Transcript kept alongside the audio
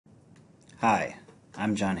Hi,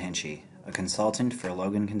 I'm John Hinchy, a consultant for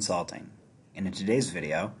Logan Consulting, and in today's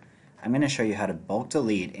video, I'm going to show you how to bulk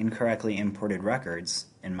delete incorrectly imported records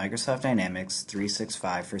in Microsoft Dynamics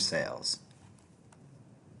 365 for Sales.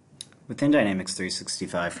 Within Dynamics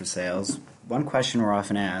 365 for Sales, one question we're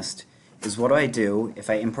often asked is, what do I do if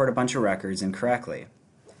I import a bunch of records incorrectly?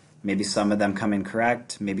 Maybe some of them come in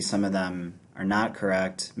correct, maybe some of them are not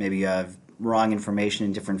correct, maybe you have wrong information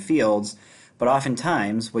in different fields, but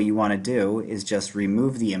oftentimes what you want to do is just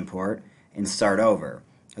remove the import and start over.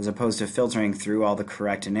 As opposed to filtering through all the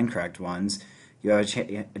correct and incorrect ones, you have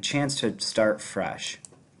a chance to start fresh.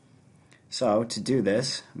 So to do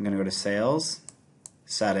this, I'm going to go to Sales,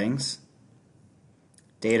 Settings,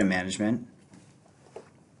 Data Management,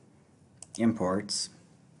 Imports.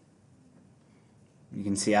 You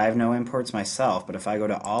can see I have no imports myself, but if I go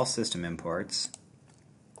to All System Imports,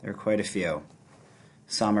 there are quite a few.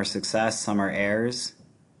 Some are success, some are errors.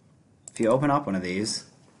 If you open up one of these,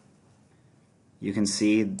 you can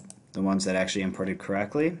see the ones that actually imported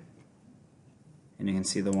correctly, and you can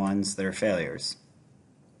see the ones that are failures.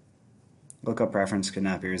 Lookup reference could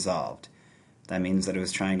not be resolved. That means that it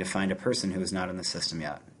was trying to find a person who is not in the system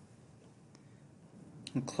yet.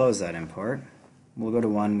 We'll close that import. We'll go to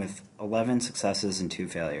one with 11 successes and 2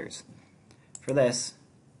 failures. For this,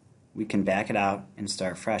 we can back it out and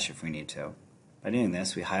start fresh if we need to. By doing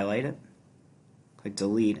this, we highlight it, click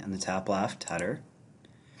delete in the top left header.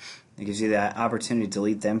 It gives you the opportunity to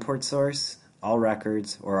delete the import source, all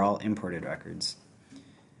records, or all imported records.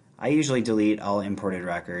 I usually delete all imported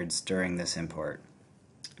records during this import.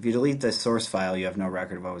 If you delete the source file, you have no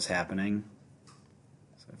record of what was happening.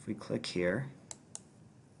 So if we click here,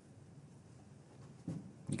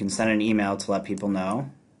 you can send an email to let people know.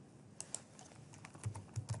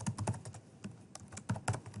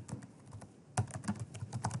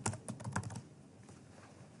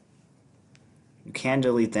 You can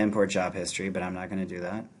delete the import job history, but I'm not going to do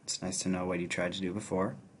that. It's nice to know what you tried to do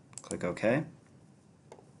before. Click OK.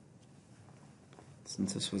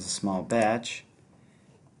 Since this was a small batch,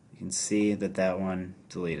 you can see that that one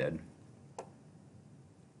deleted.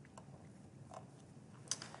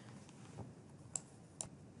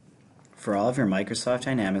 For all of your Microsoft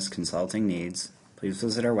Dynamics consulting needs, please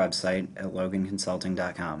visit our website at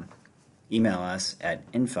loganconsulting.com. Email us at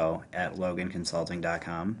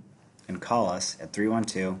info@loganconsulting.com and call us at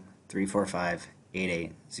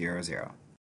 312-345-8800.